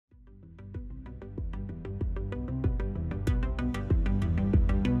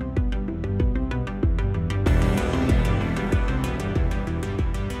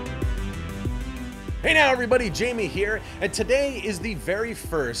Hey now everybody, Jamie here, and today is the very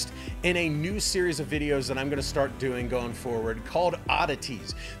first in a new series of videos that I'm going to start doing going forward called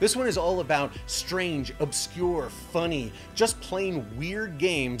Oddities. This one is all about strange, obscure, funny, just plain weird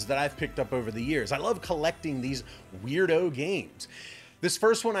games that I've picked up over the years. I love collecting these weirdo games. This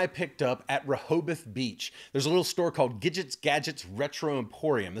first one I picked up at Rehoboth Beach. There's a little store called Gidgets Gadgets Retro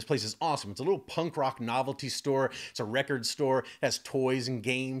Emporium. This place is awesome. It's a little punk rock novelty store. It's a record store. It has toys and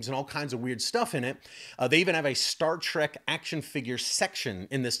games and all kinds of weird stuff in it. They even have a Star Trek action figure section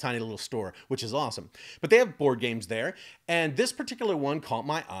in this tiny little store, which is awesome. But they have board games there. And this particular one caught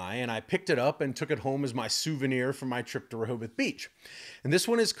my eye, and I picked it up and took it home as my souvenir from my trip to Rehoboth Beach. And this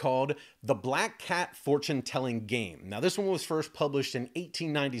one is called The Black Cat Fortune Telling Game. Now, this one was first published in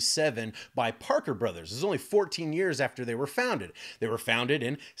 1897 by Parker Brothers. This is only 14 years after they were founded. They were founded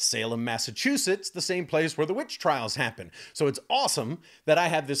in Salem, Massachusetts, the same place where the witch trials happened. So it's awesome that I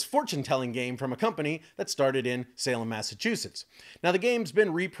have this fortune-telling game from a company that started in Salem, Massachusetts. Now, the game's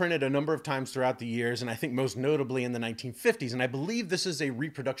been reprinted a number of times throughout the years, and I think most notably in the 1950s, and I believe this is a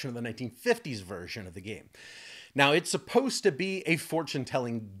reproduction of the 1950s version of the game. Now, it's supposed to be a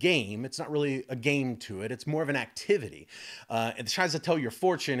fortune-telling game. It's not really a game to it. It's more of an activity. It tries to tell your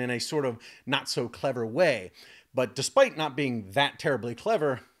fortune in a sort of not-so-clever way. But despite not being that terribly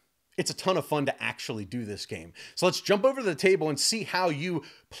clever, it's a ton of fun to actually do this game. So let's jump over to the table and see how you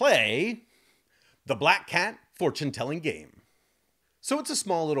play the Black Cat Fortune-Telling Game. So it's a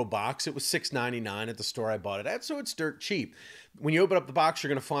small little box. It was $6.99 at the store I bought it at, so it's dirt cheap. When you open up the box, you're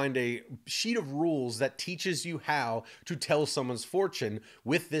going to find a sheet of rules that teaches you how to tell someone's fortune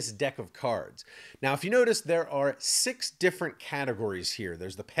with this deck of cards. Now, if you notice, there are 6 different categories here.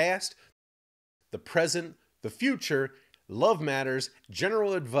 There's the past, the present, the future, love matters,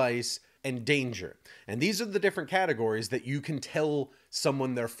 general advice, and danger. And these are the different categories that you can tell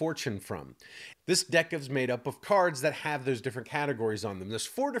someone their fortune from. This deck is made up of cards that have those different categories on them. There's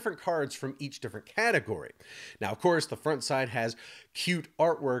 4 different cards from each different category. Now, of course, the front side has cute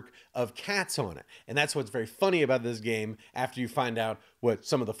artwork of cats on it. And that's what's very funny about this game after you find out what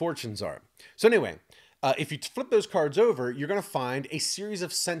some of the fortunes are. So anyway, if you flip those cards over, you're going to find a series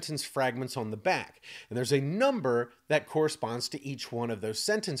of sentence fragments on the back. And there's a number that corresponds to each one of those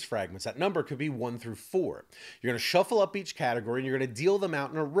sentence fragments. That number could be 1 through 4. You're going to shuffle up each category and you're going to deal them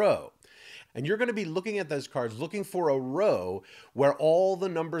out in a row. And you're going to be looking at those cards, looking for a row where all the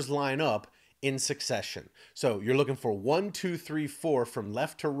numbers line up in succession. So you're looking for 1, 2, 3, 4 from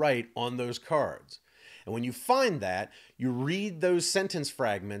left to right on those cards. And when you find that, you read those sentence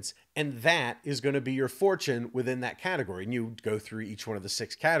fragments, and that is going to be your fortune within that category. And you go through each one of the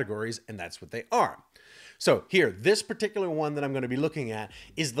 6 categories, and that's what they are. So here, this particular one that I'm going to be looking at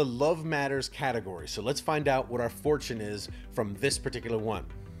is the Love Matters category. So let's find out what our fortune is from this particular one.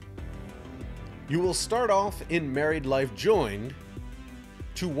 You will start off in married life joined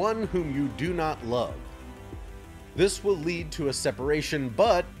to one whom you do not love. This will lead to a separation,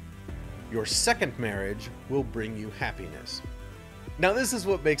 but your second marriage will bring you happiness. Now, this is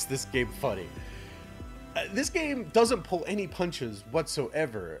what makes this game funny. This game doesn't pull any punches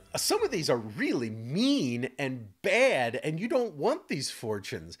whatsoever. Some of these are really mean and bad, and you don't want these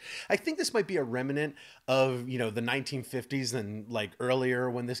fortunes. I think this might be a remnant of, the 1950s and like earlier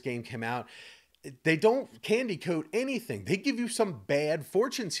when this game came out. They don't candy coat anything. They give you some bad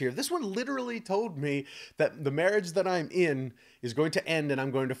fortunes here. This one literally told me that the marriage that I'm in is going to end and I'm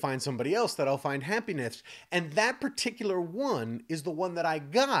going to find somebody else that I'll find happiness. And that particular one is the one that I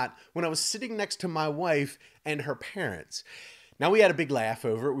got when I was sitting next to my wife and her parents. Now, we had a big laugh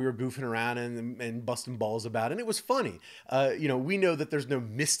over it. We were goofing around and busting balls about it. And it was funny. We know that there's no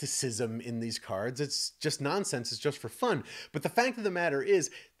mysticism in these cards. It's just nonsense. It's just for fun. But the fact of the matter is,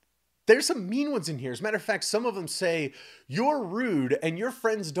 there's some mean ones in here. As a matter of fact, some of them say, you're rude and your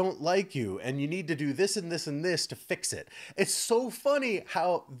friends don't like you and you need to do this and this and this to fix it. It's so funny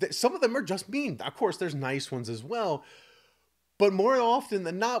how some of them are just mean. Of course, there's nice ones as well. But more often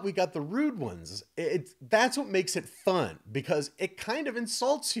than not, we got the rude ones. That's what makes it fun, because it kind of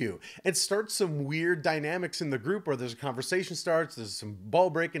insults you. It starts some weird dynamics in the group where there's a conversation starts, there's some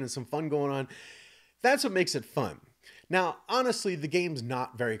ball breaking and some fun going on. That's what makes it fun. Now, honestly, the game's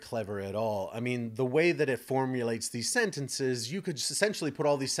not very clever at all. I mean, the way that it formulates these sentences, you could essentially put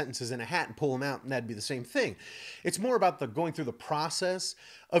all these sentences in a hat and pull them out, and that'd be the same thing. It's more about going through the process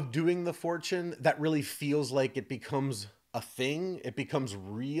of doing the fortune that really feels like it becomes a thing. It becomes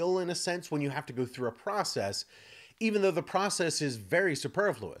real in a sense when you have to go through a process, even though the process is very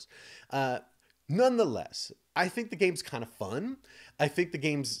superfluous. Nonetheless, I think the game's kind of fun. I think the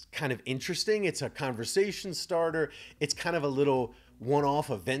game's kind of interesting. It's a conversation starter. It's kind of a little one-off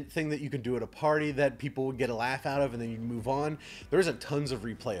event thing that you can do at a party that people would get a laugh out of and then you move on. There isn't tons of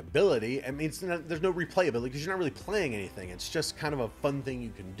replayability. I mean, there's no replayability because you're not really playing anything. It's just kind of a fun thing you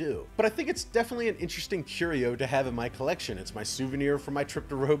can do. But I think it's definitely an interesting curio to have in my collection. It's my souvenir from my trip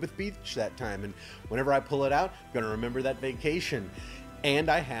to Rehoboth Beach that time, and whenever I pull it out, I'm gonna remember that vacation. And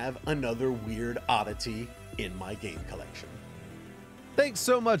I have another weird oddity in my game collection. Thanks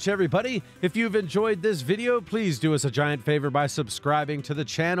so much, everybody. If you've enjoyed this video, please do us a giant favor by subscribing to the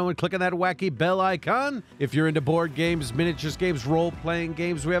channel and clicking that wacky bell icon. If you're into board games, miniatures games, role-playing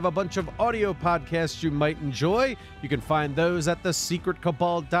games, we have a bunch of audio podcasts you might enjoy. You can find those at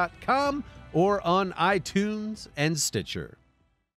thesecretcabal.com or on iTunes and Stitcher.